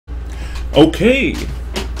Okay,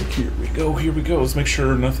 here we go. Let's make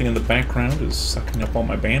sure nothing in the background is sucking up all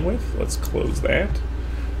my bandwidth. Let's close that.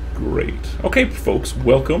 Great. Okay, folks,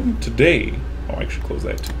 welcome. Today, I should close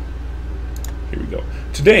that too. Here we go.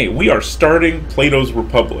 Today, we are starting Plato's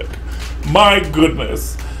Republic. My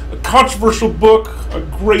goodness. A controversial book, a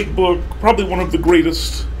great book, probably one of the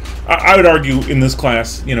greatest. I would argue in this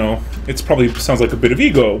class, you know, it's probably sounds like a bit of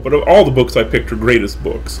ego, but all the books I picked are greatest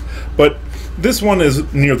books. But this one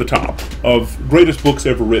is near the top of greatest books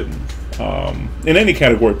ever written, in any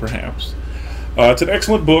category perhaps. It's an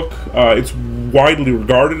excellent book. It's widely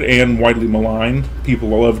regarded and widely maligned. People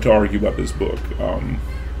love to argue about this book.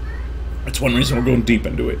 It's one reason we're going deep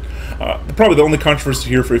into it. Probably the only controversy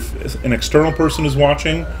here, for if an external person is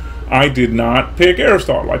watching, I did not pick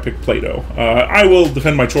Aristotle, I picked Plato. I will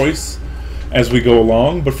defend my choice as we go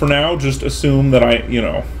along, but for now, just assume that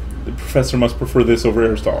the professor must prefer this over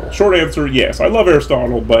Aristotle. Short answer, yes, I love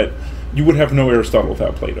Aristotle, but you would have no Aristotle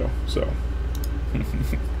without Plato, so.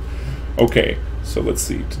 Okay, so let's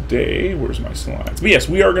see, today, where's my slides? But yes,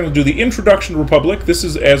 we are going to do the Introduction to Republic. This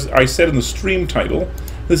is, as I said in the stream title,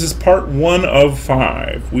 this is part 1 of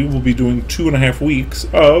 5. We will be doing 2.5 weeks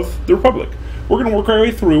of the Republic. We're going to work our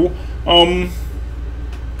way through.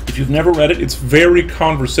 If you've never read it, it's very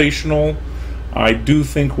conversational. I do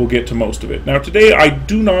think we'll get to most of it. Now today,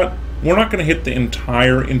 we're not going to hit the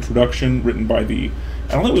entire introduction written by I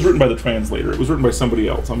don't think it was written by the translator. It was written by somebody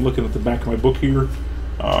else. I'm looking at the back of my book here.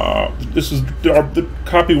 This is the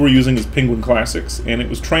copy we're using is Penguin Classics, and it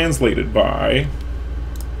was translated by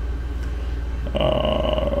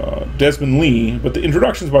Desmond Lee, but the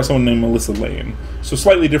introduction is by someone named Melissa Lane. So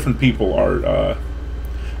slightly different people are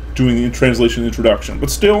doing the translation and introduction. But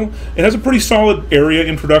still, it has a pretty solid area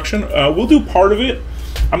introduction. We'll do part of it.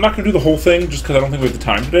 I'm not going to do the whole thing just because I don't think we have the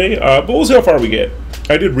time today, but we'll see how far we get.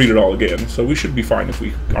 I did read it all again, so we should be fine if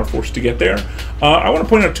we are forced to get there. I want to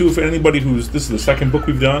point out, too, if anybody this is the second book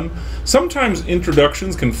we've done, sometimes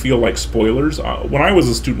introductions can feel like spoilers. When I was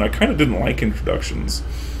a student, I kind of didn't like introductions.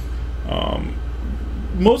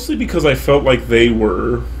 Mostly because I felt like they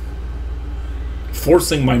were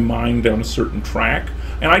forcing my mind down a certain track,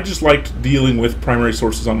 and I just liked dealing with primary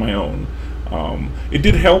sources on my own. It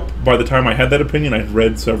did help by the time I had that opinion. I'd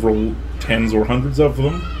read several tens or hundreds of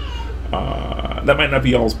them. That might not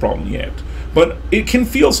be y'all's problem yet. But it can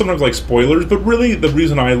feel sometimes like spoilers, but really the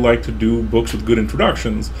reason I like to do books with good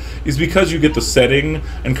introductions is because you get the setting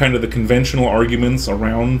and kind of the conventional arguments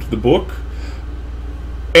around the book.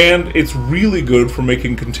 And it's really good for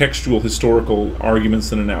making contextual historical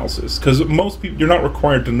arguments and analysis, because most people, you're not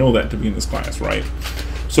required to know that to be in this class, right?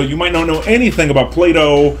 So you might not know anything about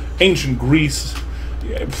Plato, ancient Greece,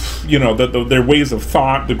 you know, their ways of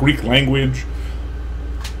thought, the Greek language.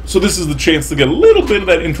 So this is the chance to get a little bit of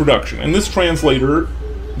that introduction. And this translator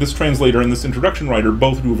and this introduction writer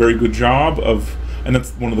both do a very good job of, and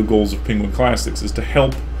that's one of the goals of Penguin Classics, is to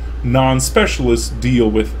help non-specialists deal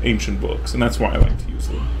with ancient books, and that's why I like to use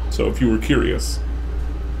them. So if you were curious,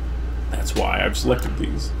 that's why I've selected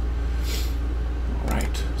these.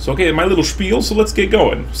 Alright, so okay, my little spiel, so let's get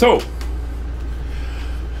going. So,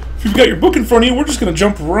 if you've got your book in front of you, we're just going to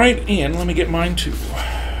jump right in. Let me get mine too.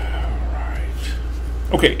 Alright.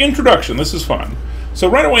 Okay, introduction, this is fun. So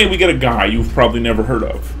right away we get a guy you've probably never heard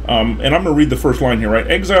of. And I'm going to read the first line here, right?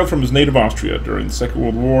 Exiled from his native Austria during the Second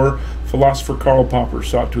World War, philosopher Karl Popper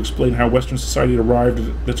sought to explain how Western society had arrived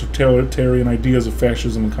at the totalitarian ideas of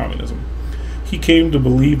fascism and communism. He came to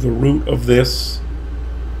believe the root of this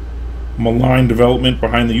malign development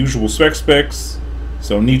behind the usual suspects,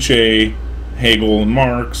 so Nietzsche, Hegel, and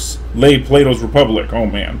Marx, lay Plato's Republic. Oh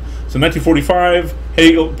man. So in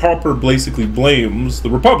 1945, Popper basically blames the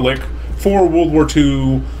Republic for World War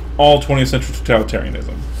II, all 20th century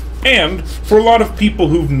totalitarianism. And for a lot of people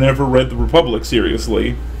who've never read the Republic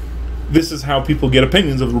seriously, this is how people get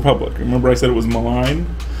opinions of the Republic. Remember I said it was malign?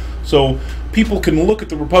 So people can look at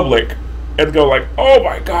the Republic and go like, oh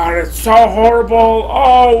my god, it's so horrible,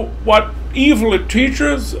 oh, what evil it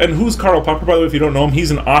teaches. And who's Karl Popper, by the way, if you don't know him?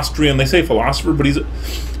 He's an Austrian, they say philosopher, but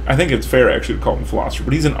I think it's fair actually to call him philosopher,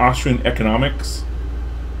 but he's an Austrian economics,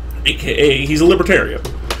 aka he's a libertarian.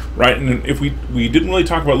 Right, and if we didn't really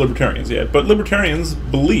talk about libertarians yet, but libertarians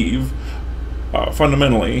believe,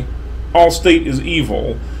 fundamentally, all state is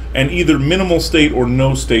evil, and either minimal state or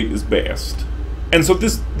no state is best. And so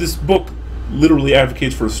this book literally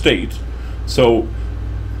advocates for a state, so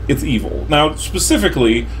it's evil. Now,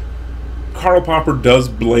 specifically, Karl Popper does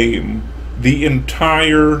blame the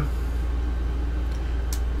entire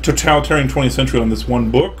totalitarian 20th century on this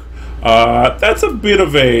one book. That's a bit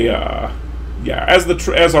of a... yeah,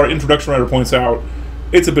 as our introduction writer points out,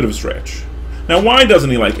 it's a bit of a stretch. Now, why doesn't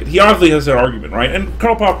he like it? He obviously has that argument, right? And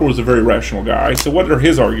Karl Popper was a very rational guy, so what are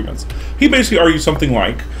his arguments? He basically argues something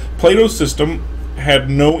like, Plato's system had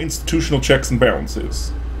no institutional checks and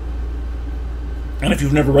balances. And if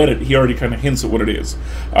you've never read it, he already kind of hints at what it is.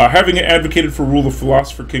 Having advocated for rule of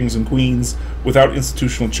philosopher kings and queens without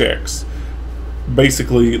institutional checks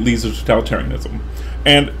basically leads to totalitarianism.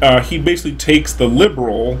 And he basically takes the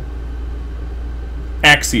liberal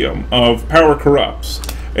axiom of power corrupts.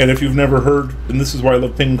 And if you've never heard, and this is why I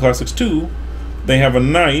love Penguin Classics 2, they have a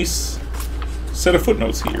nice set of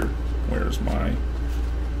footnotes here. Where's my...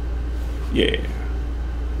 Yeah.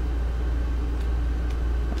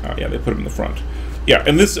 Yeah, they put them in the front. Yeah,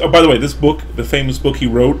 and this, by the way, this book, the famous book he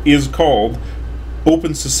wrote, is called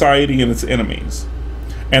Open Society and Its Enemies.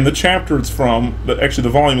 And the chapter it's from, actually the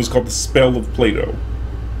volume is called The Spell of Plato.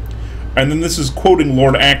 And then this is quoting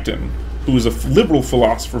Lord Acton, who is a liberal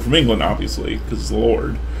philosopher from England, obviously, because he's the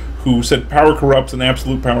Lord, who said power corrupts and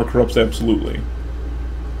absolute power corrupts absolutely.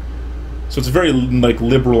 So it's a very, like,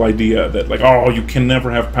 liberal idea that, like, oh, you can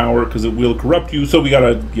never have power because it will corrupt you, so we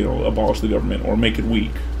gotta, you know, abolish the government or make it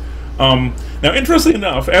weak. Now, interestingly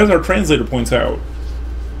enough, as our translator points out,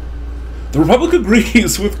 the Republic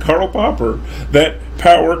agrees with Karl Popper that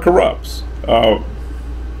power corrupts. And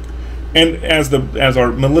as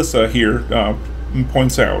our Melissa here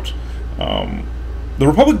points out, the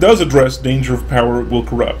Republic does address danger of power will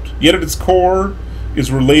corrupt, yet at its core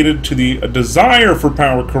is related to the desire for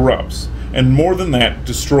power corrupts, and more than that,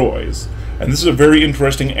 destroys. And this is a very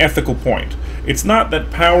interesting ethical point. It's not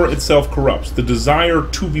that power itself corrupts. The desire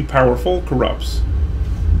to be powerful corrupts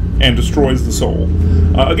and destroys the soul.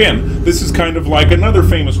 Again, this is kind of like another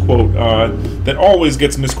famous quote that always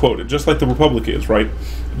gets misquoted, just like the Republic is, right?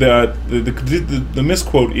 The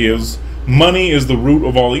misquote is, money is the root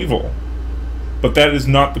of all evil. But that is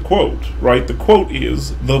not the quote, right? The quote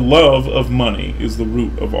is, the love of money is the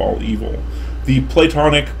root of all evil. The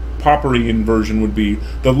Platonic Popperian version would be,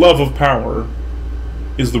 the love of power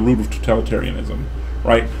is the root of totalitarianism,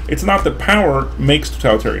 right? It's not that power makes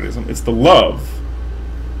totalitarianism, it's the love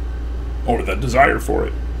or the desire for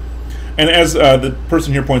it. And as the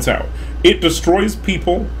person here points out, it destroys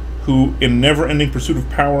people who, in never-ending pursuit of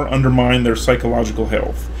power, undermine their psychological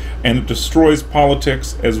health. And it destroys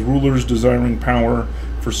politics as rulers desiring power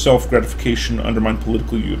for self-gratification undermine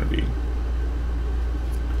political unity.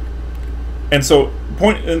 And so,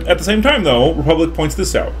 at the same time, though, Republic points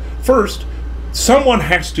this out. First, someone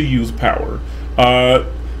has to use power. And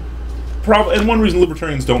one reason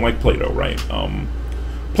libertarians don't like Plato, right?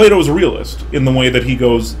 Plato is a realist in the way that he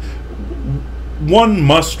goes, one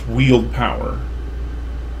must wield power.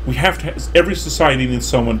 We have to every society needs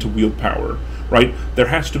someone to wield power, right? There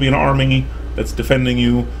has to be an army that's defending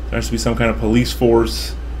you. There has to be some kind of police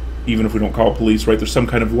force, even if we don't call it police, right? There's some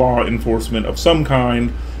kind of law enforcement of some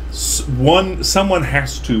kind. Someone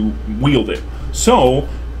has to wield it. So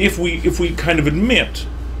if we kind of admit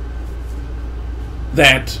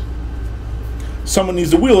that someone needs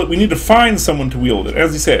to wield it, we need to find someone to wield it.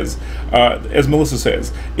 As he says, as Melissa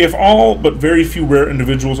says, if all but very few rare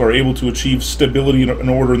individuals are able to achieve stability and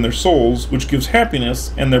order in their souls, which gives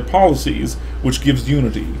happiness, and their policies, which gives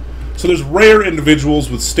unity. So there's rare individuals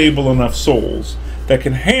with stable enough souls that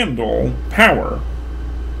can handle power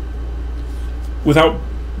without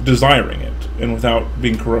desiring it and without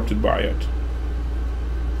being corrupted by it.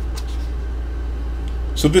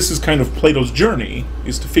 So this is kind of Plato's journey,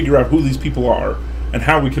 is to figure out who these people are and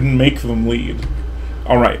how we can make them lead.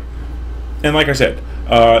 All right. And like I said,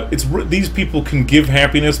 these people can give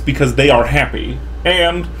happiness because they are happy,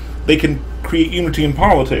 and they can create unity in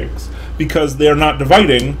politics because they're not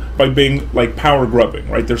dividing by being like power grubbing,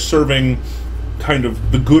 right? They're serving kind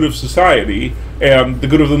of the good of society and the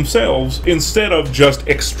good of themselves instead of just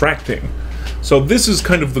extracting. So this is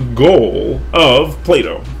kind of the goal of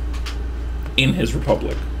Plato in his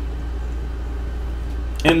Republic.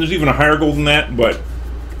 And there's even a higher goal than that, but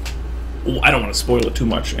I don't want to spoil it too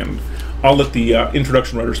much, and I'll let the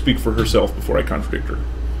introduction writer speak for herself before I contradict her.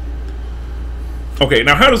 Okay,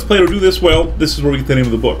 now how does Plato do this? Well, this is where we get the name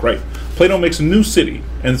of the book, right? Plato makes a new city,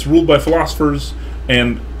 and it's ruled by philosophers,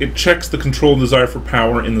 and it checks the control and desire for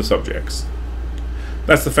power in the subjects.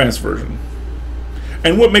 That's the fast version.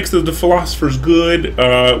 And what makes the philosophers good?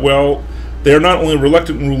 Well, they are not only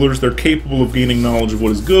reluctant rulers, they're capable of gaining knowledge of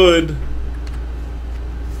what is good.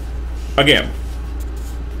 Again,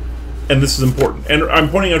 and this is important, and I'm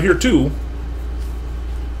pointing out here too,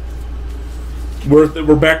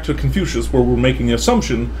 we're back to Confucius, where we're making an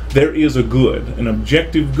assumption there is a good, an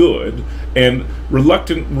objective good, and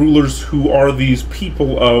reluctant rulers who are these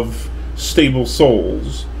people of stable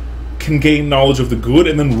souls can gain knowledge of the good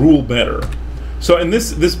and then rule better. So, and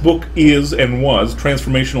this book is and was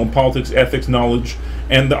transformational in politics, ethics, knowledge,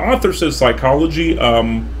 and the author says psychology.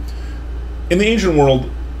 In the ancient world,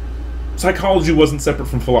 psychology wasn't separate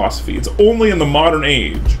from philosophy. It's only in the modern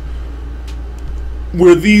age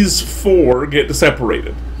where these four get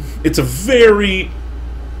separated. It's a very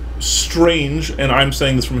strange, and I'm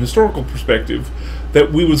saying this from a historical perspective,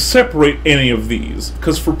 that we would separate any of these.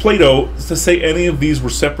 Because for Plato, to say any of these were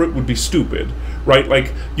separate would be stupid, right?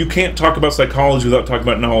 Like, you can't talk about psychology without talking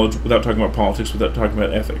about knowledge, without talking about politics, without talking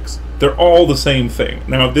about ethics. They're all the same thing.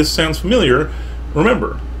 Now, if this sounds familiar,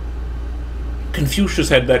 remember, Confucius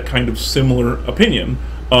had that kind of similar opinion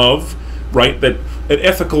of, right, that an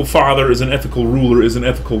ethical father is an ethical ruler, is an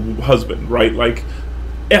ethical husband, right? Like,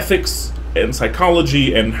 ethics and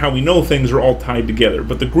psychology and how we know things are all tied together.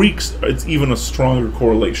 But the Greeks, it's even a stronger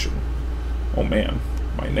correlation. Oh man,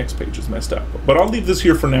 my next page is messed up. But I'll leave this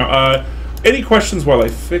here for now. Any questions while I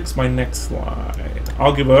fix my next slide?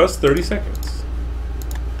 I'll give us 30 seconds.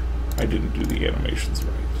 I didn't do the animations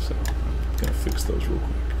right, so I'm going to fix those real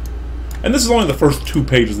quick. And this is only the first 2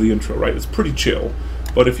 pages of the intro, right? It's pretty chill.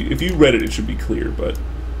 But if you read it, it should be clear. But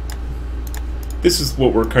this is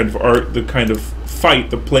what we're kind of the kind of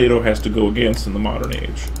fight that Plato has to go against in the modern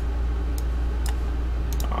age.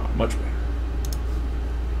 Much better.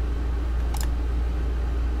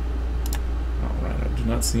 All right, I do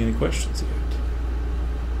not see any questions yet.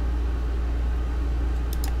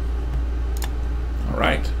 All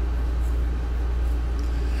right.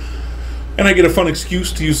 And I get a fun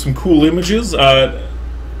excuse to use some cool images.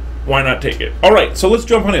 Why not take it? All right, so let's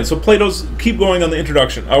jump on in. So Plato's, keep going on the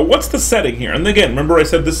introduction. What's the setting here? And again, remember I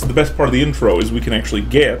said this is the best part of the intro, is we can actually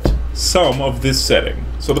get some of this setting.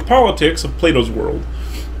 So the politics of Plato's world.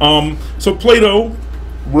 So Plato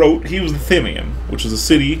wrote, he was the Thymian, which is a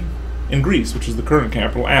city in Greece, which is the current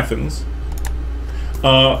capital, Athens.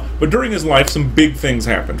 But during his life, some big things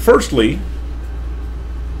happened. Firstly,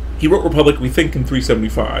 he wrote Republic, we think, in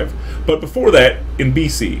 375. But before that, in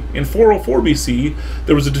BC, in 404 BC,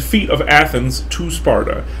 there was a defeat of Athens to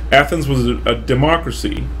Sparta. Athens was a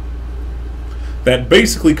democracy that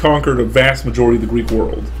basically conquered a vast majority of the Greek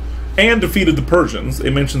world and defeated the Persians.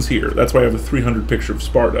 It mentions here. That's why I have a 300 picture of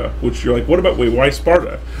Sparta, which you're like, what about, wait, why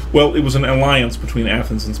Sparta? Well, it was an alliance between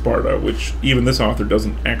Athens and Sparta, which even this author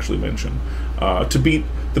doesn't actually mention, to beat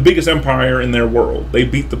the biggest empire in their world. They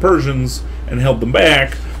beat the Persians and held them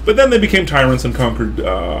back, but then they became tyrants and conquered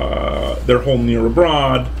their whole near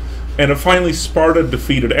abroad. And finally, Sparta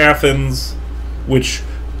defeated Athens, which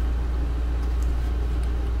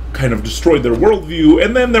kind of destroyed their worldview.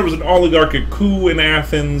 And then there was an oligarchic coup in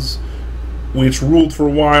Athens, which ruled for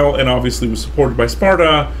a while and obviously was supported by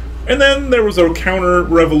Sparta. And then there was a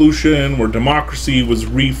counter-revolution where democracy was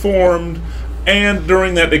reformed. And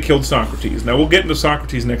during that, they killed Socrates. Now, we'll get into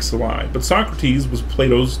Socrates next slide. But Socrates was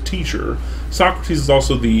Plato's teacher. Socrates is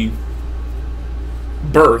also the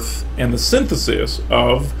birth and the synthesis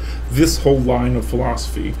of this whole line of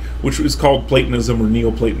philosophy, which is called Platonism or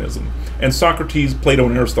Neoplatonism. And Socrates, Plato,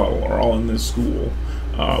 and Aristotle are all in this school.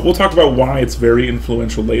 We'll talk about why it's very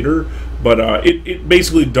influential later, but it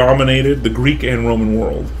basically dominated the Greek and Roman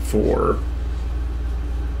world for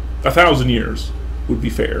 1,000 years, would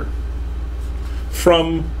be fair.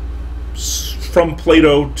 From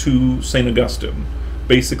Plato to St. Augustine,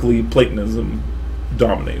 basically Platonism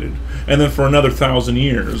dominated. And then for another 1,000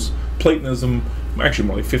 years, Platonism, actually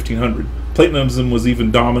more like 1,500, Platonism was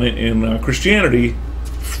even dominant in Christianity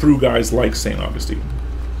through guys like St. Augustine.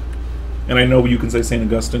 And I know you can say St.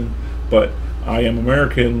 Augustine, but I am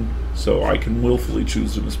American, so I can willfully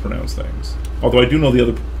choose to mispronounce things. Although I do know the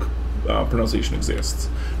other pronunciation exists.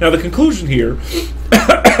 Now the conclusion here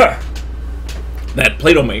that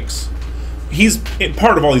Plato makes, he's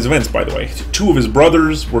part of all these events, by the way. 2 of his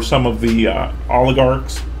brothers were some of the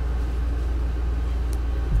oligarchs.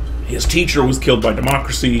 His teacher was killed by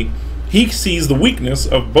democracy. He sees the weakness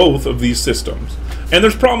of both of these systems. And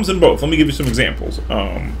there's problems in both. Let me give you some examples.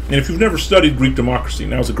 And if you've never studied Greek democracy,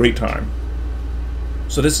 now's a great time.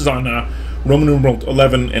 So this is on Roman numeral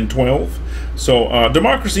 11 and 12. So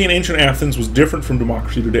democracy in ancient Athens was different from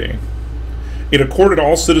democracy today. It accorded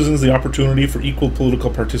all citizens the opportunity for equal political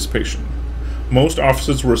participation. Most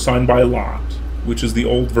offices were assigned by lot, which is the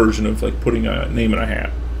old version of like putting a name in a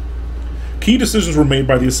hat. Key decisions were made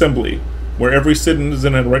by the assembly, where every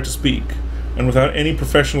citizen had a right to speak, and without any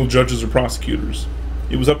professional judges or prosecutors.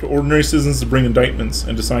 It was up to ordinary citizens to bring indictments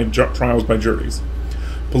and decide trials by juries.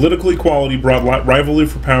 Political equality brought rivalry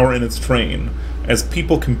for power in its train, as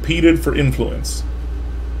people competed for influence.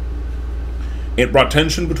 It brought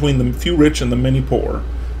tension between the few rich and the many poor.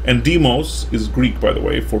 And demos is Greek, by the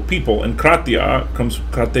way, for people, and kratia comes from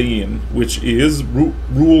kratein, which is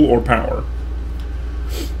rule or power.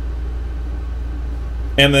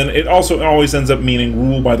 And then it also always ends up meaning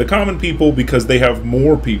rule by the common people because they have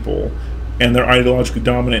more people and they're ideologically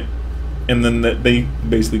dominant, and then they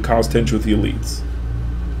basically cause tension with the elites.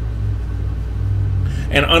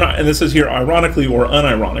 And this is here ironically or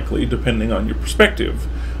unironically, depending on your perspective.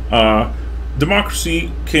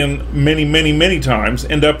 Democracy can many times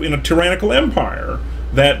end up in a tyrannical empire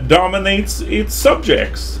that dominates its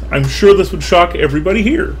subjects. I'm sure this would shock everybody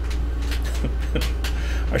here.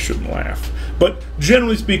 I shouldn't laugh. But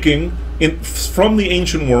generally speaking, from the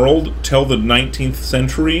ancient world till the 19th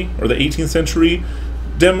century or the 18th century,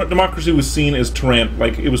 democracy was seen as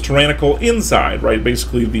it was tyrannical inside, right?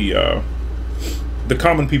 Basically, the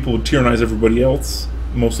common people would tyrannize everybody else,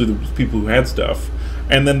 mostly the people who had stuff,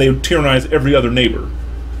 and then they would tyrannize every other neighbor.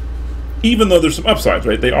 Even though there's some upsides,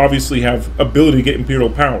 right? They obviously have ability to get imperial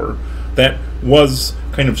power. That was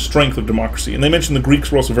kind of strength of democracy. And they mentioned the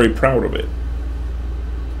Greeks were also very proud of it.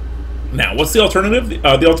 Now, what's the alternative?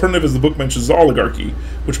 The alternative, as the book mentions, is oligarchy,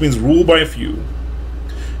 which means rule by a few,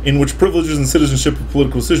 in which privileges and citizenship of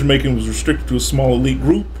political decision-making was restricted to a small elite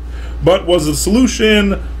group. But was it a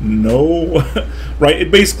solution? No. Right?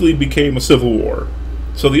 It basically became a civil war.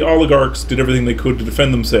 So the oligarchs did everything they could to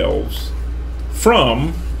defend themselves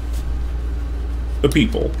from the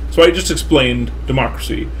people. So I just explained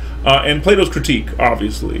democracy. And Plato's critique,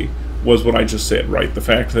 obviously, was what I just said, right? The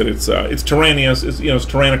fact that it's tyrannous, it's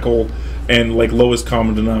tyrannical, and like lowest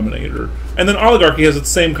common denominator. And then oligarchy has its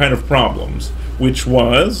same kind of problems, which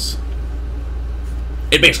was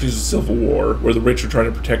it basically is a civil war where the rich are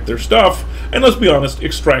trying to protect their stuff, and let's be honest,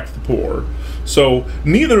 extract the poor. So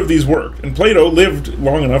neither of these worked, and Plato lived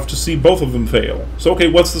long enough to see both of them fail. So okay,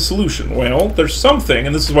 what's the solution? Well, there's something,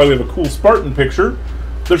 and this is why we have a cool Spartan picture.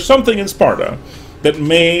 There's something in Sparta that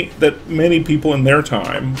many people in their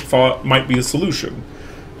time thought might be a solution.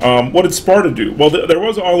 What did Sparta do? Well, there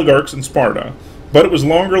was oligarchs in Sparta, but it was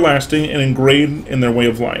longer lasting and ingrained in their way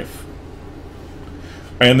of life.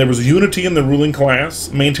 And there was unity in the ruling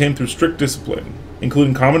class, maintained through strict discipline,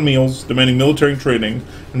 including common meals, demanding military training,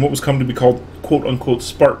 and what was come to be called quote-unquote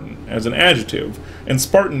Spartan as an adjective. And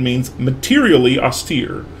Spartan means materially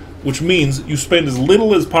austere, which means you spend as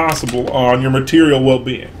little as possible on your material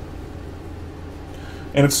well-being.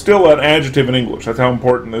 And it's still an adjective in English. That's how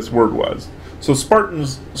important this word was. So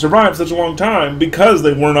Spartans survived such a long time because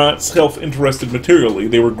they were not self-interested materially.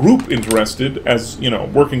 They were group-interested as,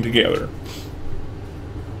 working together.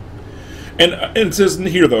 And it says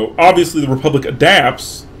here, though, obviously the Republic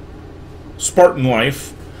adapts Spartan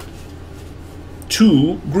life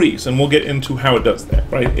to Greece, and we'll get into how it does that,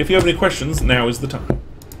 right? If you have any questions, now is the time.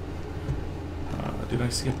 Did I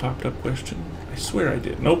see a popped-up question? I swear I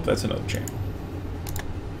did. Nope, that's another channel.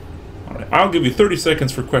 All right, I'll give you 30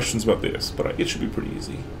 seconds for questions about this, but it should be pretty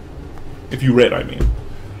easy. If you read, I mean.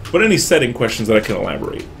 But any setting questions that I can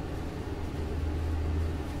elaborate.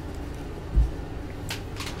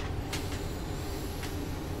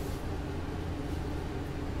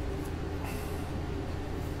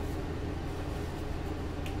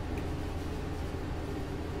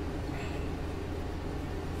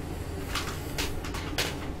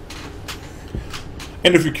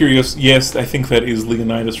 And if you're curious, yes, I think that is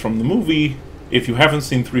Leonidas from the movie. If you haven't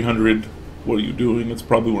seen 300, what are you doing? It's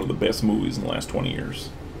probably one of the best movies in the last 20 years.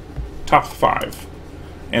 Top 5.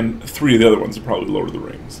 And 3 of the other ones are probably Lord of the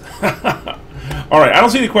Rings. Alright, I don't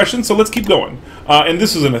see any questions, so let's keep going. And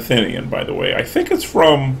this is an Athenian, by the way. I think it's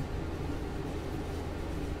from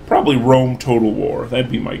probably Rome Total War. That'd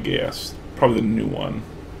be my guess. Probably the new one.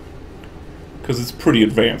 Because it's pretty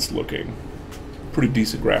advanced looking. Pretty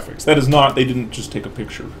decent graphics. That is not, they didn't just take a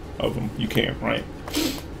picture of them. You can't, right?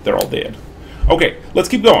 They're all dead. Okay, let's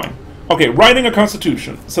keep going. Okay, writing a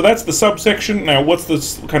constitution. So that's the subsection. Now, what's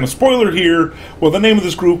the kind of spoiler here? Well, the name of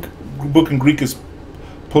this book in Greek is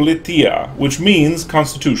Politia, which means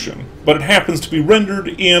constitution. But it happens to be rendered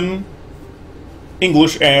in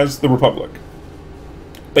English as the Republic.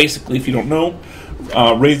 Basically, if you don't know,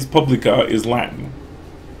 res publica is Latin.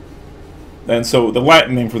 And so the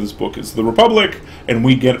Latin name for this book is the Republic, and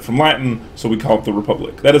we get it from Latin, so we call it the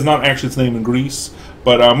Republic. That is not actually its name in Greece,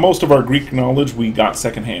 but most of our Greek knowledge we got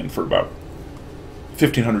secondhand for about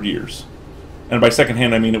 1,500 years. And by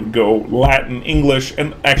secondhand, I mean it would go Latin, English,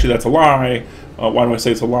 and actually that's a lie. Why do I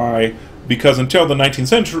say it's a lie? Because until the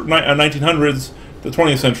 1900s, the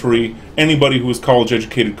 20th century, anybody who was college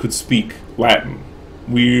educated could speak Latin.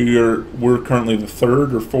 We're currently the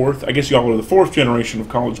 3rd or 4th, I guess y'all are the 4th generation of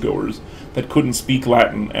college goers that couldn't speak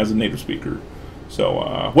Latin as a native speaker.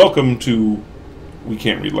 So welcome to we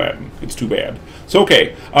can't read Latin. It's too bad. So,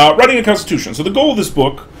 okay, writing a constitution. So the goal of this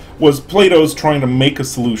book was Plato's trying to make a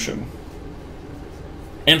solution.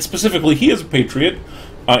 And specifically, he is a patriot,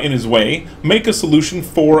 in his way, make a solution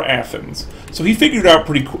for Athens. So he figured out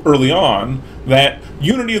pretty early on that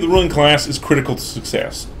unity of the ruling class is critical to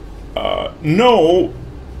success. No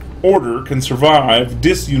order can survive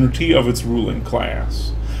disunity of its ruling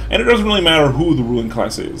class. And it doesn't really matter who the ruling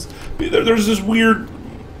class is. There's this weird,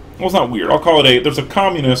 well, it's not weird, I'll call it there's a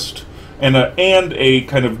communist and a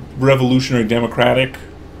kind of revolutionary democratic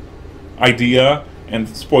idea. And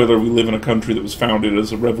spoiler, we live in a country that was founded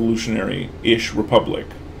as a revolutionary-ish republic.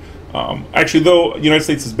 Actually, though, the United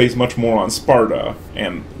States is based much more on Sparta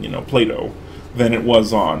and, Plato than it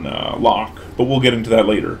was on Locke. But we'll get into that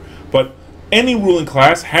later. But any ruling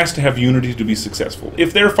class has to have unity to be successful.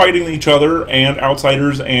 If they're fighting each other and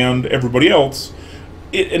outsiders and everybody else,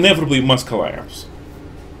 it inevitably must collapse.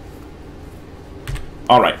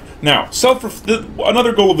 All right. Now,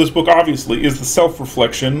 another goal of this book, obviously, is the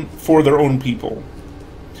self-reflection for their own people.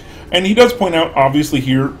 And he does point out, obviously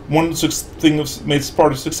here, one thing that's made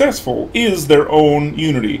Sparta successful is their own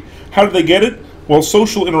unity. How did they get it? Well,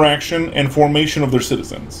 social interaction and formation of their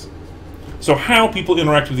citizens. So how people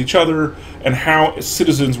interact with each other and how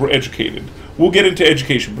citizens were educated. We'll get into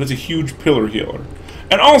education, but it's a huge pillar here.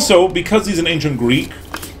 And also, because he's an ancient Greek,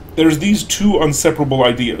 there's these two inseparable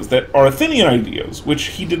ideas that are Athenian ideas, which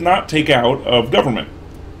he did not take out of government.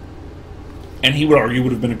 And he would argue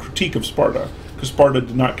would have been a critique of Sparta, because Sparta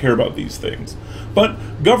did not care about these things.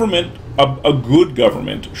 But government, a good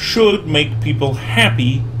government, should make people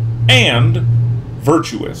happy and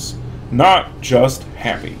virtuous, not just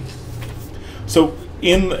happy. So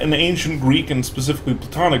in an ancient Greek and specifically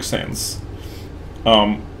Platonic sense,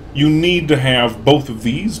 you need to have both of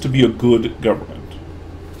these to be a good government.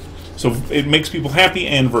 So it makes people happy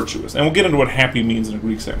and virtuous. And we'll get into what happy means in a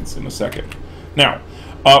Greek sense in a second. Now,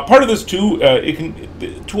 part of this too,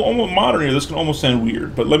 to almost modern ear, this can almost sound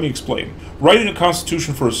weird, but let me explain. Writing a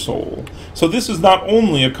constitution for a soul. So this is not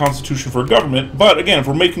only a constitution for a government, but again, if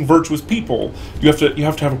we're making virtuous people, you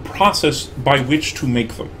have to have a process by which to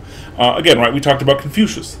make them. Again, right, we talked about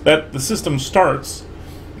Confucius, that the system starts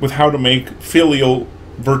with how to make filial,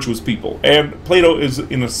 virtuous people. And Plato is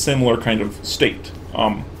in a similar kind of state.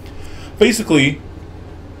 Basically,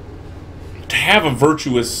 to have a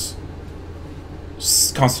virtuous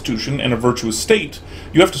constitution and a virtuous state,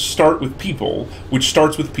 you have to start with people, which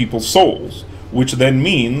starts with people's souls, which then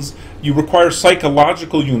means you require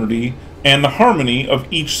psychological unity and the harmony of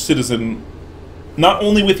each citizen, not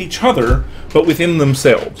only with each other, but within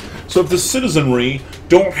themselves. So if the citizenry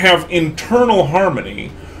don't have internal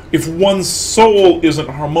harmony, if one's soul isn't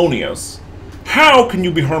harmonious, how can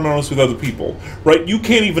you be harmonious with other people, right? You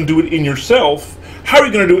can't even do it in yourself. How are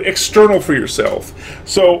you going to do it external for yourself?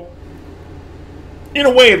 So, in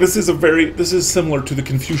a way, this is similar to the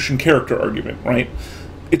Confucian character argument, right?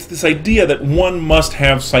 It's this idea that one must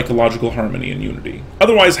have psychological harmony and unity.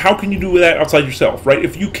 Otherwise, how can you do that outside yourself, right?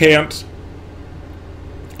 If you can't,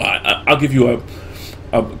 I'll give you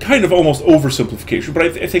a kind of almost oversimplification, but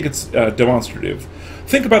I think it's demonstrative.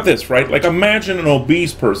 Think about this, right? Like, imagine an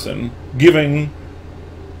obese person giving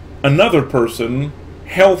another person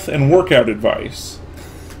health and workout advice.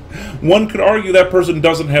 One could argue that person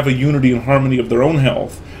doesn't have a unity and harmony of their own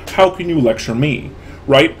health. How can you lecture me,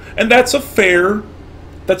 right? And that's a fair,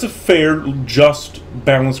 just,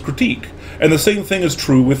 balanced critique. And the same thing is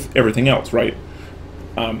true with everything else, right?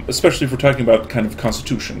 Especially if we're talking about kind of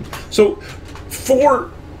constitution. So,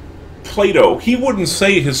 for Plato, he wouldn't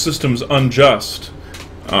say his system's unjust,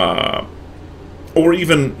 or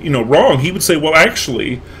even, wrong. He would say, well,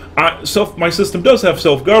 actually, my system does have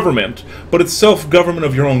self-government, but it's self-government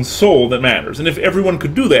of your own soul that matters. And if everyone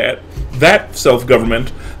could do that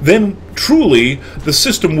self-government, then truly the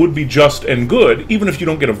system would be just and good, even if you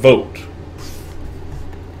don't get a vote.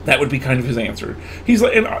 That would be kind of his answer. He's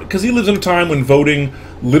like, because he lives in a time when voting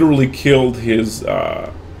literally killed his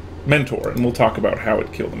mentor, and we'll talk about how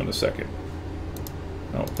it killed him in a second.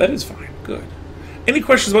 Oh, that is fine. Good. Any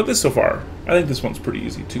questions about this so far? I think this one's pretty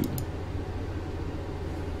easy too.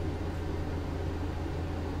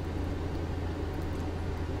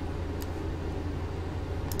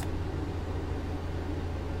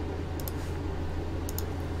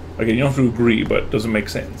 Again, you don't have to agree, but it doesn't make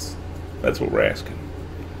sense. That's what we're asking.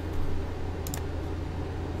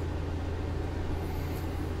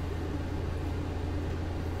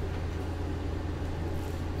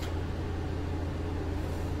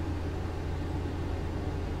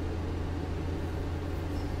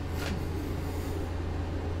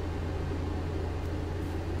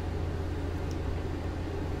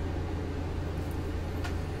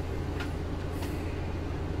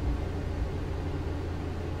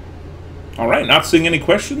 All right, not seeing any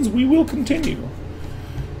questions, we will continue.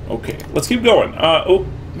 Okay, let's keep going. Oh,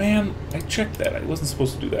 man, I checked that. I wasn't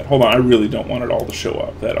supposed to do that. Hold on, I really don't want it all to show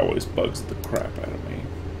up. That always bugs the crap out of me.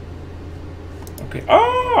 Okay,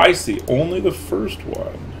 oh, I see. Only the first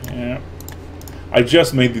one. Yeah. I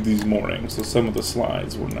just made it these mornings, so some of the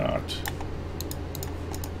slides were not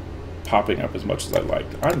popping up as much as I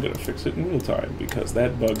liked. I'm going to fix it in real time because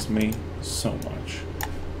that bugs me so much.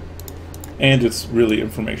 And it's really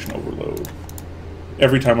information overload.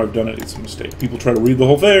 Every time I've done it, it's a mistake. People try to read the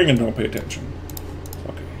whole thing and don't pay attention.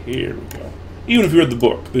 Okay, here we go. Even if you read the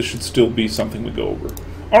book, this should still be something we go over.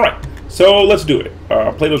 Alright, so let's do it.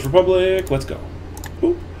 Plato's Republic, let's go.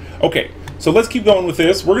 Ooh. Okay, so let's keep going with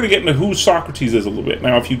this. We're going to get into who Socrates is a little bit.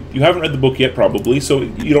 Now, if you haven't read the book yet, probably, so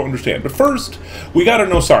you don't understand. But first, we got to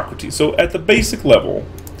know Socrates. So at the basic level,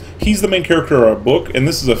 he's the main character of our book, and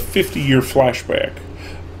this is a 50-year flashback.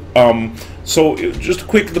 So just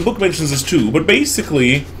quick, the book mentions this too, but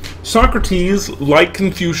basically, Socrates, like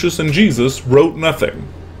Confucius and Jesus, wrote nothing.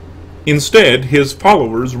 Instead, his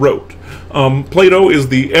followers wrote. Plato is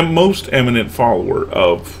the most eminent follower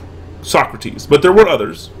of Socrates, but there were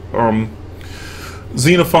others.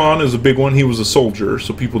 Xenophon is a big one. He was a soldier,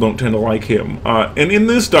 so people don't tend to like him. And in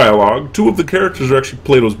this dialogue, two of the characters are actually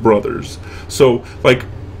Plato's brothers. So, like,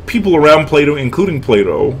 people around Plato, including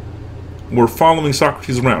Plato, were following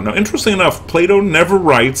Socrates around. Now, interestingly enough, Plato never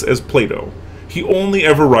writes as Plato. He only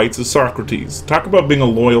ever writes as Socrates. Talk about being a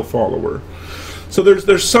loyal follower. So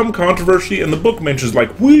there's some controversy, and the book mentions,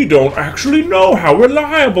 like, we don't actually know how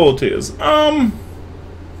reliable it is. I'm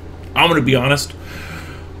going to be honest.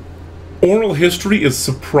 Oral history is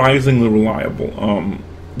surprisingly reliable.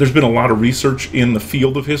 There's been a lot of research in the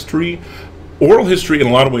field of history. Oral history, in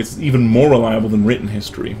a lot of ways, is even more reliable than written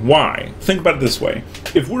history. Why? Think about it this way.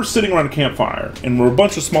 If we're sitting around a campfire, and we're a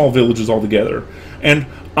bunch of small villages all together, and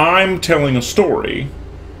I'm telling a story,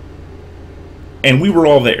 and we were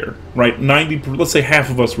all there, right? Let's say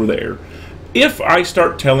half of us were there. If I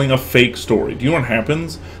start telling a fake story, do you know what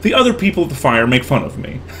happens? The other people at the fire make fun of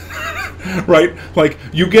me. Right? Like,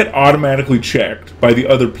 you get automatically checked by the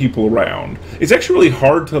other people around. It's actually really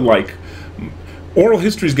hard to, like, oral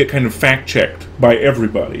histories get kind of fact-checked by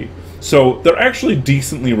everybody. So they're actually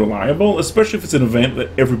decently reliable, especially if it's an event that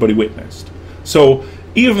everybody witnessed. So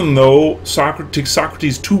even though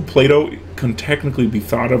Socrates to Plato can technically be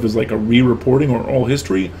thought of as like a re-reporting or oral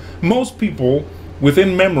history, most people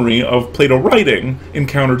within memory of Plato writing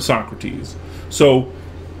encountered Socrates. So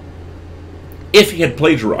if he had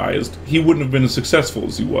plagiarized, he wouldn't have been as successful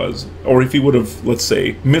as he was, or if he would have, let's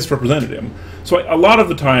say, misrepresented him. So a lot of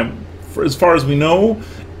the time, as far as we know,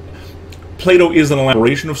 Plato is an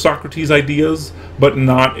elaboration of Socrates' ideas, but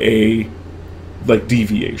not a, like,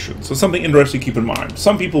 deviation. So something interesting to keep in mind.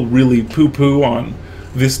 Some people really poo-poo on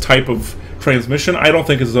this type of transmission. I don't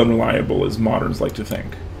think it's as unreliable as moderns like to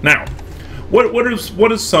think. Now,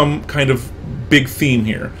 what is some kind of big theme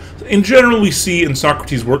here? In general, we see in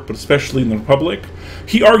Socrates' work, but especially in the Republic,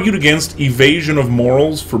 he argued against evasion of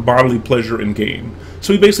morals for bodily pleasure and gain.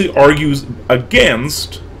 So he basically argues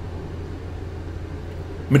against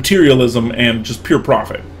materialism and just pure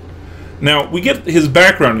profit. Now, we get his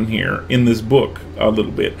background in here, in this book, a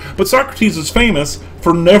little bit. But Socrates is famous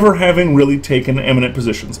for never having really taken eminent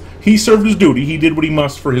positions. He served his duty. He did what he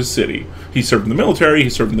must for his city. He served in the military, he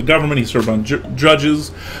served in the government, he served on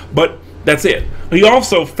judges, but that's it. He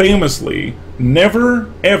also famously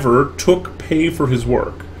never, ever took pay for his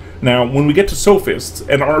work. Now, when we get to sophists,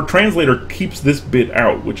 and our translator keeps this bit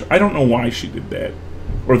out, which I don't know why she did that,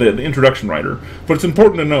 or the introduction writer, but it's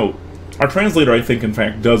important to note, our translator, I think, in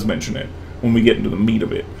fact, does mention it when we get into the meat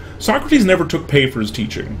of it. Socrates never took pay for his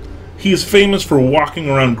teaching. He is famous for walking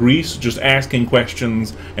around Greece, just asking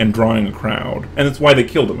questions and drawing a crowd. And that's why they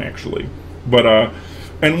killed him, actually. But,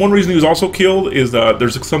 and one reason he was also killed is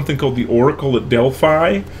there's something called the Oracle at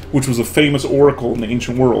Delphi, which was a famous oracle in the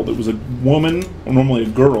ancient world. It was a woman, or normally a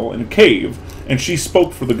girl, in a cave, and she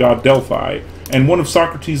spoke for the god Delphi. And one of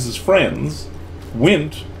Socrates' friends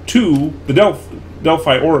went to the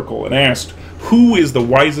Delphi Oracle and asked, who is the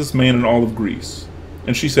wisest man in all of Greece?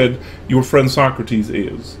 And she said, your friend Socrates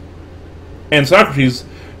is. And Socrates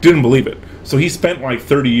didn't believe it. So he spent like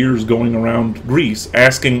 30 years going around Greece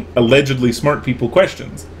asking allegedly smart people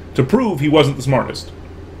questions to prove he wasn't the smartest.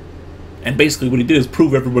 And basically what he did is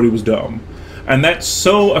prove everybody was dumb. And that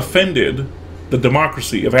so offended the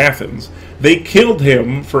democracy of Athens, they killed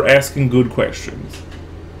him for asking good questions.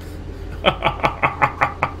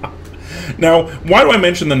 Now, why do I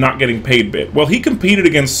mention the not getting paid bit? Well, he competed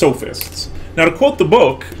against sophists. Now, to quote the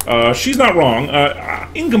book, she's not wrong.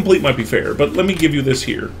 Incomplete might be fair, but let me give you this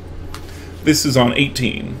here. This is on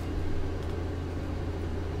 18.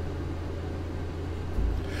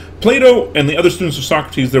 Plato and the other students of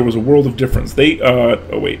Socrates, there was a world of difference. They,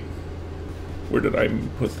 oh wait, where did I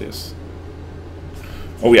put this?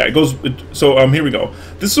 Oh yeah, it goes, so here we go.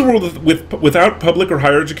 This is a world without public or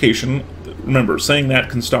higher education. Remember, saying that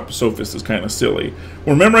can stop a sophist is kind of silly.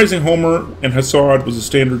 Where memorizing Homer and Hesiod was a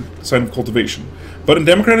standard sign of cultivation. But in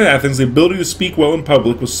democratic Athens, the ability to speak well in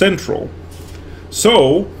public was central.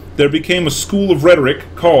 So, there became a school of rhetoric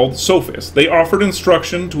called sophists. They offered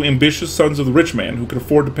instruction to ambitious sons of the rich man who could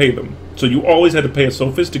afford to pay them. So you always had to pay a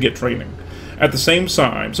sophist to get training. At the same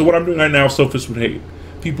time, so what I'm doing right now, sophists would hate.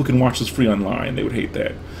 People can watch this free online. They would hate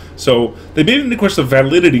that. So they made into question the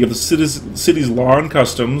validity of the city's law and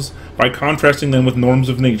customs by contrasting them with norms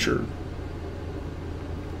of nature.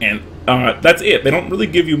 And that's it. They don't really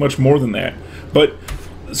give you much more than that. But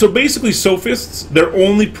so basically, sophists, their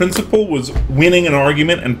only principle was winning an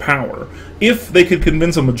argument and power. If they could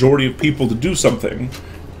convince a majority of people to do something,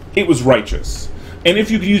 it was righteous. And if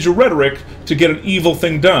you could use your rhetoric to get an evil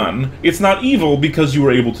thing done, it's not evil because you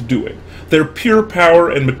were able to do it. They're pure power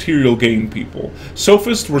and material gain people.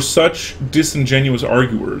 Sophists were such disingenuous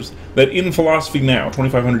arguers that in philosophy now,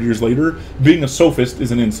 2,500 years later, being a sophist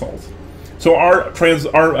is an insult. So our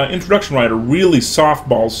introduction writer really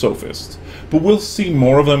softballs sophists. But we'll see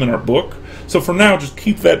more of them in our book. So for now, just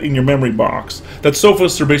keep that in your memory box. That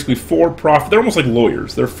sophists are basically for-profit. They're almost like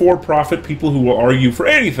lawyers. They're for-profit people who will argue for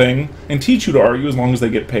anything and teach you to argue as long as they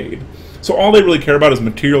get paid. So all they really care about is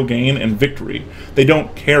material gain and victory. They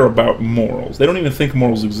don't care about morals. They don't even think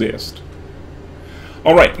morals exist.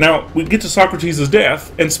 All right, now we get to Socrates'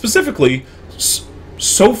 death, and specifically,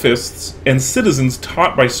 sophists and citizens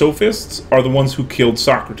taught by sophists are the ones who killed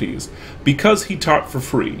Socrates because he taught for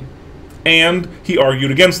free. And he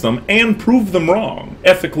argued against them and proved them wrong,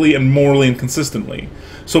 ethically and morally and consistently.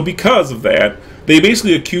 So because of that, they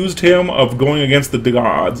basically accused him of going against the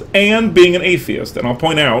gods and being an atheist. And I'll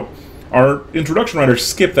point out, our introduction writers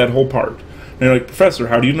skipped that whole part. And they're like, Professor,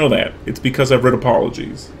 how do you know that? It's because I've read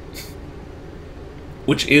Apologies,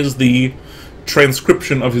 which is the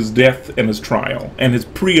transcription of his death and his trial, and his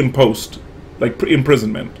pre and post, like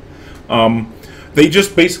imprisonment. They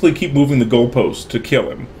just basically keep moving the goalpost to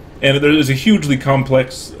kill him. And there is a hugely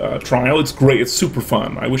complex trial. It's great. It's super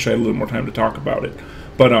fun. I wish I had a little more time to talk about it.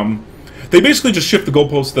 But they basically just shift the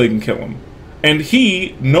goalposts so they can kill him. And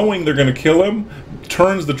he, knowing they're going to kill him,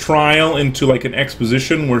 turns the trial into like an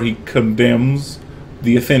exposition where he condemns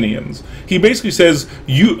the Athenians. He basically says,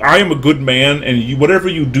 I am a good man, and whatever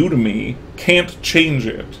you do to me can't change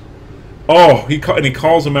it. Oh, he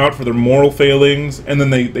calls them out for their moral failings, and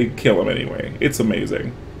then they kill him anyway. It's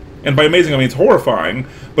amazing. And by amazing, I mean it's horrifying,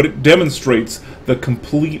 but it demonstrates the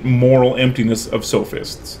complete moral emptiness of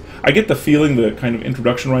sophists. I get the feeling the kind of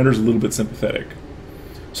introduction writer is a little bit sympathetic.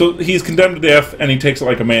 So he's condemned to death, and he takes it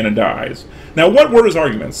like a man and dies. Now, what were his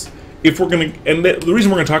arguments? If we're going to, and the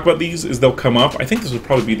reason we're going to talk about these is they'll come up. I think this would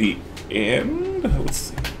probably be the end. Let's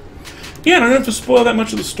see. Yeah, and I don't have to spoil that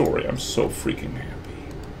much of the story. I'm so freaking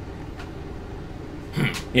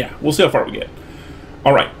happy. Yeah, we'll see how far we get.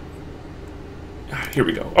 All right. Here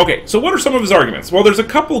we go. Okay, so what are some of his arguments? Well, there's a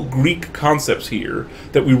couple Greek concepts here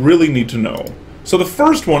that we really need to know. So the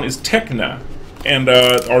first one is techna, and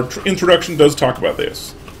our introduction does talk about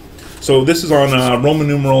this. So this is on Roman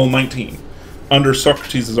numeral 19, under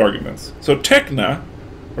Socrates' arguments. So techna,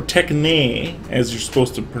 or techne, as you're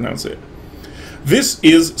supposed to pronounce it, this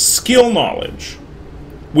is skill knowledge,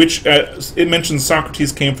 which it mentions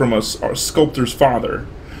Socrates came from a sculptor's father.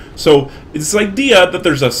 So it's this idea that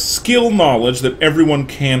there's a skill knowledge that everyone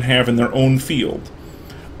can have in their own field.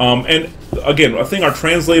 And again, a thing our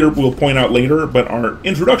translator will point out later, but our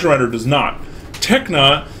introduction writer does not.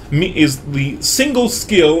 Techna is the single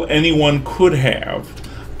skill anyone could have,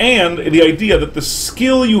 and the idea that the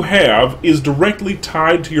skill you have is directly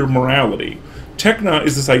tied to your morality. Techna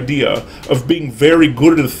is this idea of being very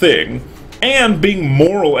good at a thing and being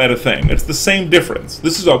moral at a thing. It's the same difference.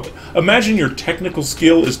 This is imagine your technical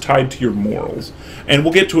skill is tied to your morals. And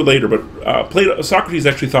we'll get to it later, but Socrates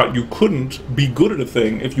actually thought you couldn't be good at a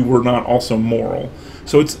thing if you were not also moral.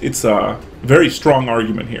 So it's a very strong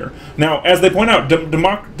argument here. Now, as they point out,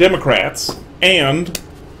 Democrats and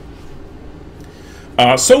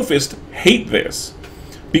sophists hate this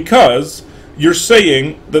because you're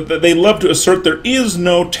saying that they love to assert there is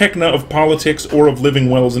no techna of politics or of living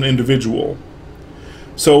well as an individual.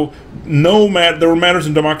 So there were matters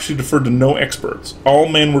in democracy deferred to no experts. All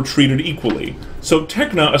men were treated equally. So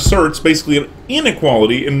techna asserts basically an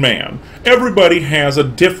inequality in man. Everybody has a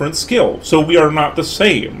different skill, so we are not the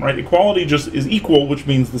same, right? Equality just is equal, which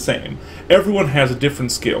means the same. Everyone has a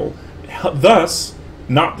different skill, thus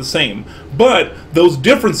not the same. But those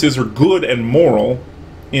differences are good and moral,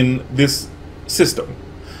 in this system.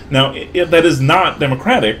 Now, that is not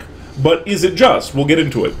democratic, but is it just? We'll get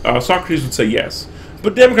into it. Socrates would say yes.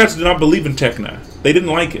 But Democrats do not believe in techna. They didn't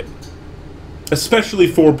like it, especially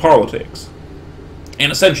for politics.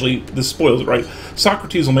 And essentially, this spoils it, right?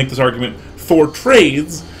 Socrates will make this argument for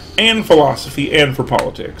trades and philosophy and for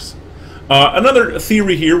politics. Another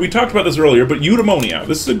theory here, we talked about this earlier, but eudaimonia,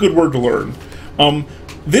 this is a good word to learn.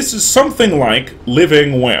 This is something like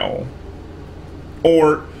living well,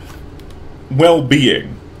 or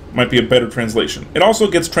well-being, might be a better translation. It also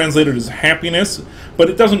gets translated as happiness, but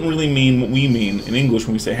it doesn't really mean what we mean in English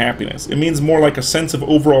when we say happiness. It means more like a sense of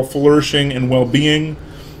overall flourishing and well-being.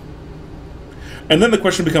 And then the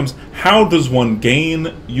question becomes, how does one gain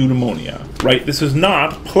eudaimonia, right? This is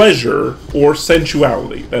not pleasure or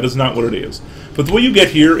sensuality. That is not what it is. But the way you get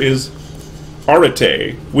here is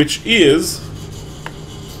arete, which is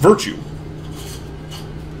virtue,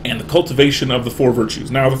 and the cultivation of the four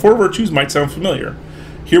virtues. Now, the four virtues might sound familiar.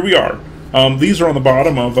 Here we are. These are on the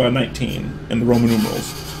bottom of 19 in the Roman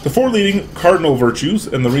numerals. The four leading cardinal virtues,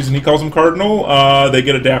 and the reason he calls them cardinal, they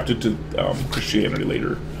get adapted to Christianity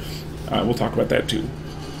later. We'll talk about that too.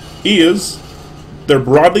 They're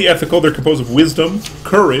broadly ethical. They're composed of wisdom,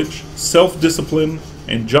 courage, self-discipline,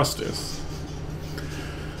 and justice.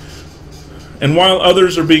 And while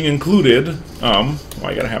others are being included, I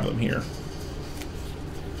gotta have them here.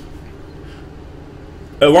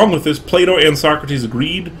 Along with this, Plato and Socrates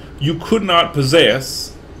agreed you could not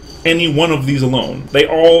possess any one of these alone. They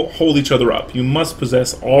all hold each other up. You must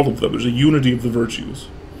possess all of them. There's a unity of the virtues.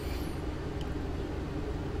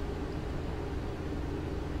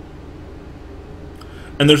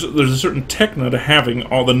 And there's a certain techna to having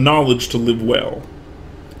all the knowledge to live well.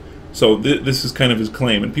 So this is kind of his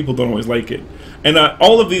claim, and people don't always like it. And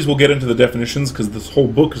all of these will get into the definitions, because this whole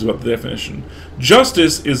book is about the definition.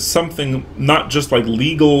 Justice is something not just like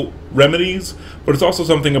legal remedies, but it's also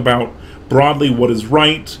something about broadly what is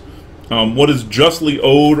right, what is justly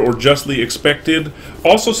owed or justly expected.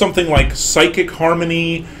 Also something like psychic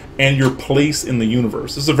harmony and your place in the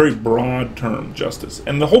universe. This is a very broad term, justice.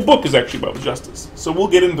 And the whole book is actually about justice. So we'll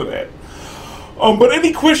get into that. But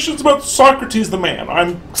any questions about Socrates the man?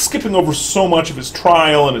 I'm skipping over so much of his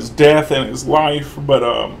trial and his death and his life, but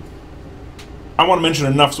I want to mention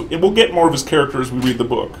enough, so we'll get more of his character as we read the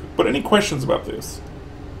book. But any questions about this?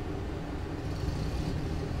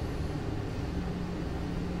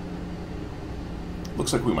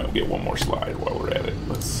 Looks like we might get one more slide while we're at it.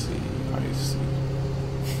 Let's see. I see.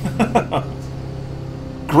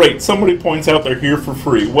 Great, somebody points out they're here for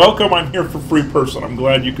free. Welcome, I'm here for free person. I'm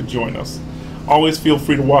glad you could join us. Always feel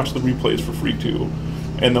free to watch the replays for free too,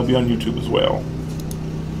 and they'll be on YouTube as well.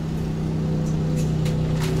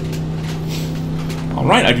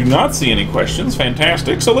 Alright, I do not see any questions.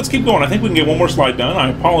 Fantastic. So let's keep going. I think we can get one more slide done. I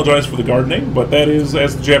apologize for the gardening, but that is,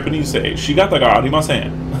 as the Japanese say, shigata ga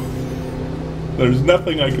arimasen. There's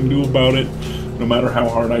nothing I can do about it, no matter how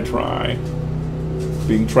hard I try.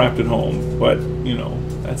 Being trapped at home, but, you know,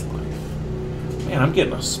 that's life. Man, I'm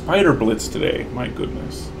getting a spider blitz today. My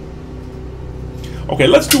goodness. Okay,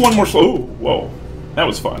 let's do one more. Oh, whoa. That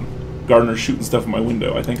was fun. Gardener's shooting stuff in my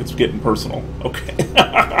window. I think it's getting personal. Okay.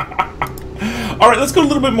 All right, let's go a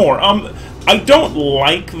little bit more. I don't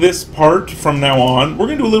like this part from now on. We're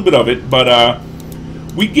going to do a little bit of it, but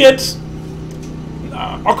we get...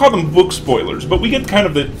 I'll call them book spoilers, but we get kind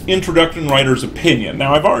of the introduction writer's opinion.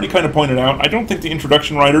 Now, I've already kind of pointed out, I don't think the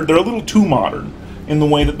introduction writer, they're a little too modern in the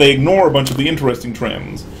way that they ignore a bunch of the interesting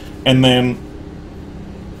trends, and then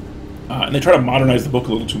and they try to modernize the book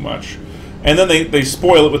a little too much. And then they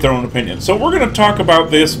spoil it with their own opinion. So we're going to talk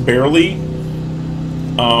about this barely,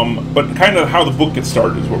 but kind of how the book gets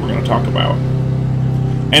started is what we're going to talk about.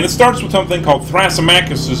 And it starts with something called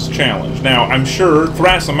Thrasymachus' challenge. Now, I'm sure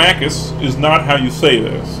Thrasymachus is not how you say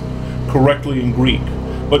this correctly in Greek.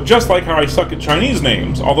 But just like how I suck at Chinese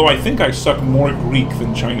names, although I think I suck more at Greek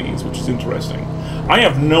than Chinese, which is interesting, I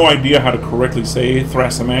have no idea how to correctly say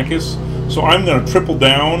Thrasymachus, so I'm going to triple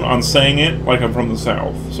down on saying it like I'm from the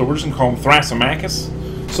South. So we're just going to call him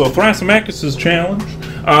Thrasymachus. So Thrasymachus' challenge.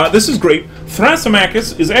 This is great.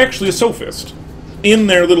 Thrasymachus is actually a sophist. In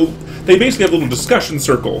their little... They basically have a little discussion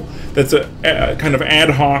circle that's a kind of ad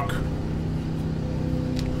hoc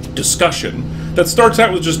discussion that starts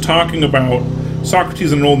out with just talking about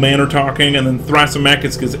Socrates and an old man are talking, and then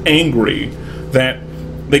Thrasymachus gets angry that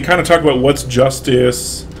they kind of talk about what's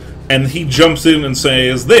justice, and he jumps in and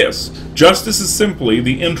says this: justice is simply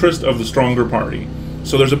the interest of the stronger party.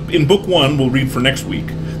 So there's in book 1, we'll read for next week,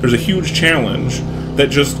 there's a huge challenge that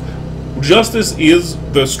justice is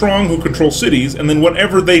the strong who control cities, and then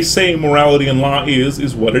whatever they say morality and law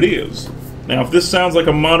is what it is. Now, if this sounds like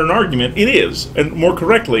a modern argument, it is. And more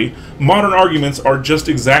correctly, modern arguments are just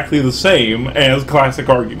exactly the same as classic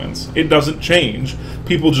arguments. It doesn't change.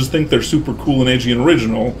 People just think they're super cool and edgy and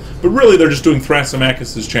original, but really they're just doing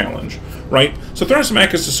Thrasymachus' challenge, right? So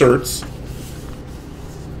Thrasymachus asserts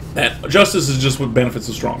that justice is just what benefits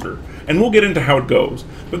the stronger. And we'll get into how it goes.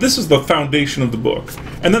 But this is the foundation of the book.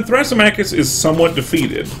 And then Thrasymachus is somewhat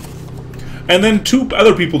defeated. And then two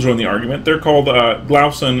other people join the argument. They're called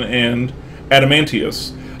Glaucon and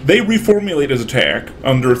Adamantius. They reformulate his attack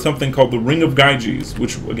under something called the Ring of Gyges,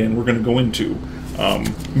 which, again, we're going to go into.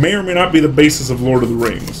 May or may not be the basis of Lord of the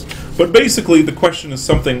Rings. But basically, the question is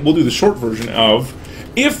something, we'll do the short version of,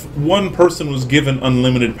 if one person was given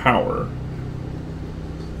unlimited power,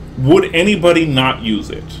 would anybody not use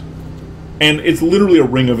it? And it's literally a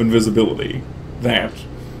ring of invisibility that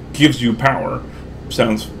gives you power.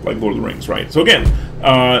 Sounds like Lord of the Rings, right? So again,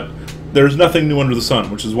 there's nothing new under the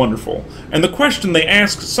sun, which is wonderful. And the question they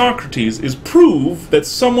ask Socrates is, prove that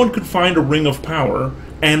someone could find a ring of power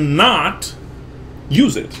and not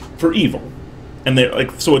use it for evil. And they're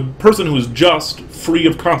like, so a person who is just, free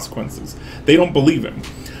of consequences, they don't believe him.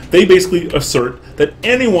 They basically assert that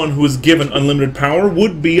anyone who is given unlimited power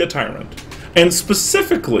would be a tyrant. And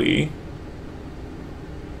specifically,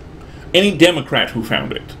 any Democrat who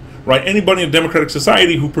found it. Right? Anybody in a democratic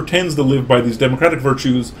society who pretends to live by these democratic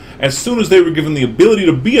virtues, as soon as they were given the ability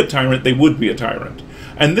to be a tyrant, they would be a tyrant.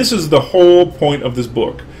 And this is the whole point of this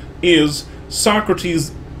book, is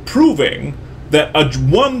Socrates proving that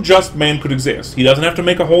one just man could exist. He doesn't have to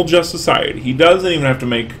make a whole just society. He doesn't even have to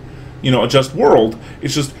make, a just world.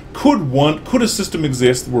 It's just, could a system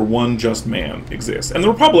exist where one just man exists? And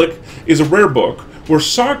the Republic is a rare book where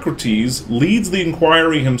Socrates leads the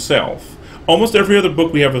inquiry himself. Almost every other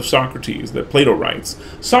book we have of Socrates that Plato writes,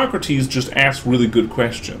 Socrates just asks really good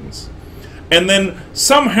questions. And then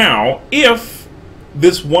somehow, if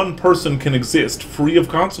this one person can exist free of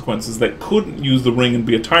consequences that couldn't use the ring and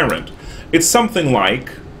be a tyrant, it's something like,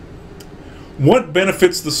 what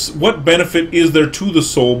benefit is there to the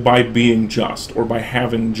soul by being just, or by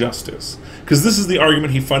having justice? Because this is the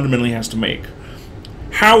argument he fundamentally has to make.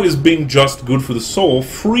 How is being just good for the soul,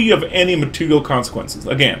 free of any material consequences?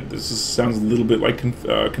 Again, sounds a little bit like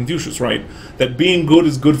Confucius, right? That being good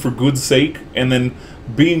is good for good's sake, and then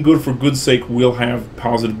being good for good's sake will have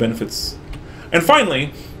positive benefits. And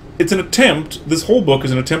finally, it's an attempt, this whole book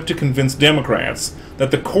is an attempt to convince Democrats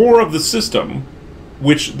that the core of the system,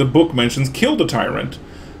 which the book mentions killed a tyrant,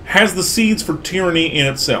 has the seeds for tyranny in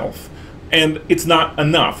itself. And it's not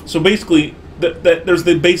enough. So basically, there's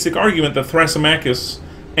the basic argument that Thrasymachus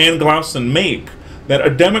and Glaucon make, that a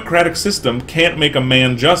democratic system can't make a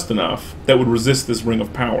man just enough that would resist this ring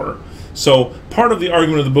of power. So part of the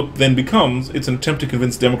argument of the book then becomes, it's an attempt to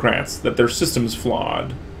convince Democrats that their system is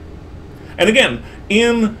flawed. And again,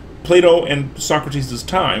 in Plato and Socrates'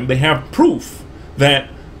 time, they have proof that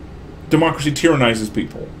democracy tyrannizes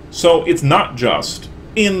people. So it's not just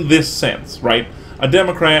in this sense, right? A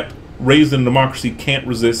Democrat raised in democracy can't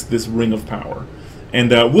resist this ring of power. And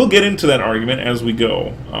we'll get into that argument as we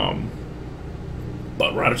go.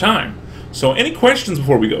 But we're out of time. So any questions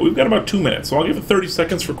before we go? We've got about 2 minutes, so I'll give it 30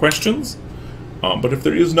 seconds for questions. But if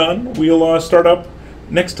there is none, we'll start up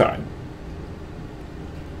next time.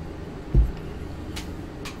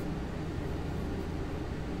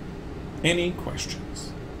 Any questions?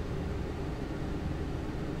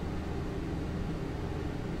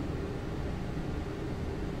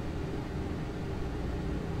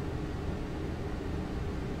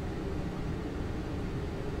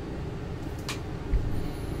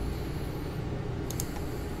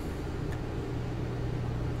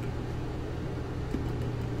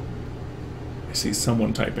 I see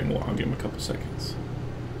someone typing. Well, I'll give him a couple seconds.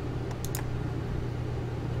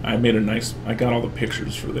 I got all the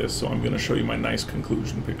pictures for this, so I'm going to show you my nice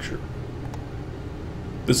conclusion picture.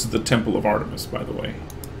 This is the Temple of Artemis, by the way.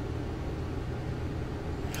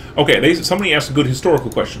 Okay, somebody asked a good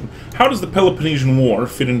historical question. How does the Peloponnesian War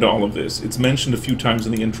fit into all of this? It's mentioned a few times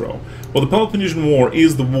in the intro. Well, the Peloponnesian War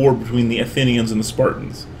is the war between the Athenians and the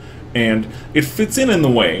Spartans. And it fits in the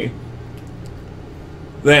way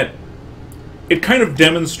that it kind of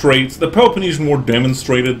demonstrates, the Peloponnesian War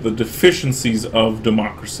demonstrated the deficiencies of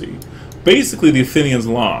democracy. Basically, the Athenians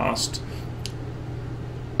lost.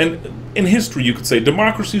 And in history, you could say,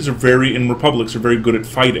 democracies and republics are very good at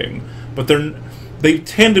fighting, but they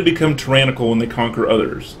tend to become tyrannical when they conquer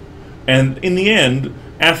others. And in the end,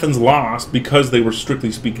 Athens lost because they were,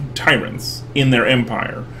 strictly speaking, tyrants in their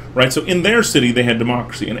empire. Right? So in their city, they had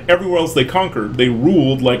democracy, and everywhere else they conquered, they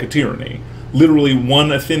ruled like a tyranny. Literally,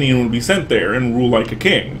 one Athenian would be sent there and rule like a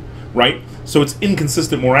king. right? So it's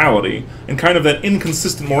inconsistent morality, and kind of that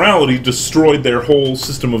inconsistent morality destroyed their whole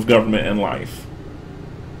system of government and life.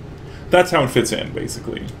 That's how it fits in,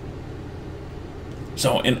 basically.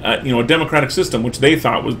 So, a democratic system, which they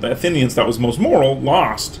thought was, the Athenians thought was most moral,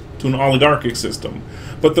 lost to an oligarchic system.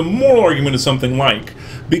 But the moral argument is something like,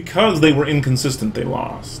 because they were inconsistent, they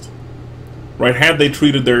lost. Right? Had they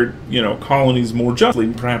treated their, colonies more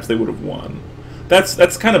justly, perhaps they would have won.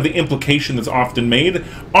 That's kind of the implication that's often made.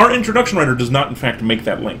 Our introduction writer does not, in fact, make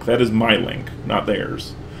that link. That is my link, not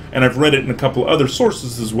theirs. And I've read it in a couple other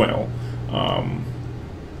sources as well.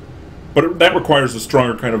 But that requires a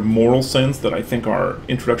stronger kind of moral sense that I think our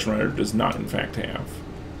introduction writer does not, in fact, have.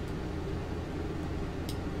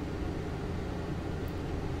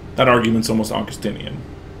 That argument's almost Augustinian.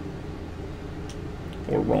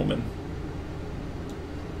 Or Roman.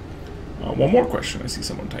 One more question. I see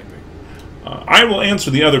someone typing. I will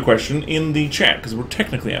answer the other question in the chat, because we're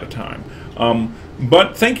technically out of time.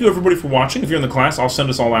 But thank you, everybody, for watching. If you're in the class, I'll send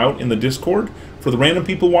us all out in the Discord. For the random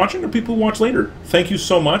people watching or people who watch later, thank you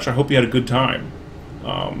so much. I hope you had a good time.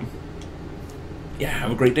 Yeah,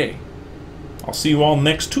 have a great day. I'll see you all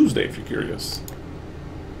next Tuesday, if you're curious.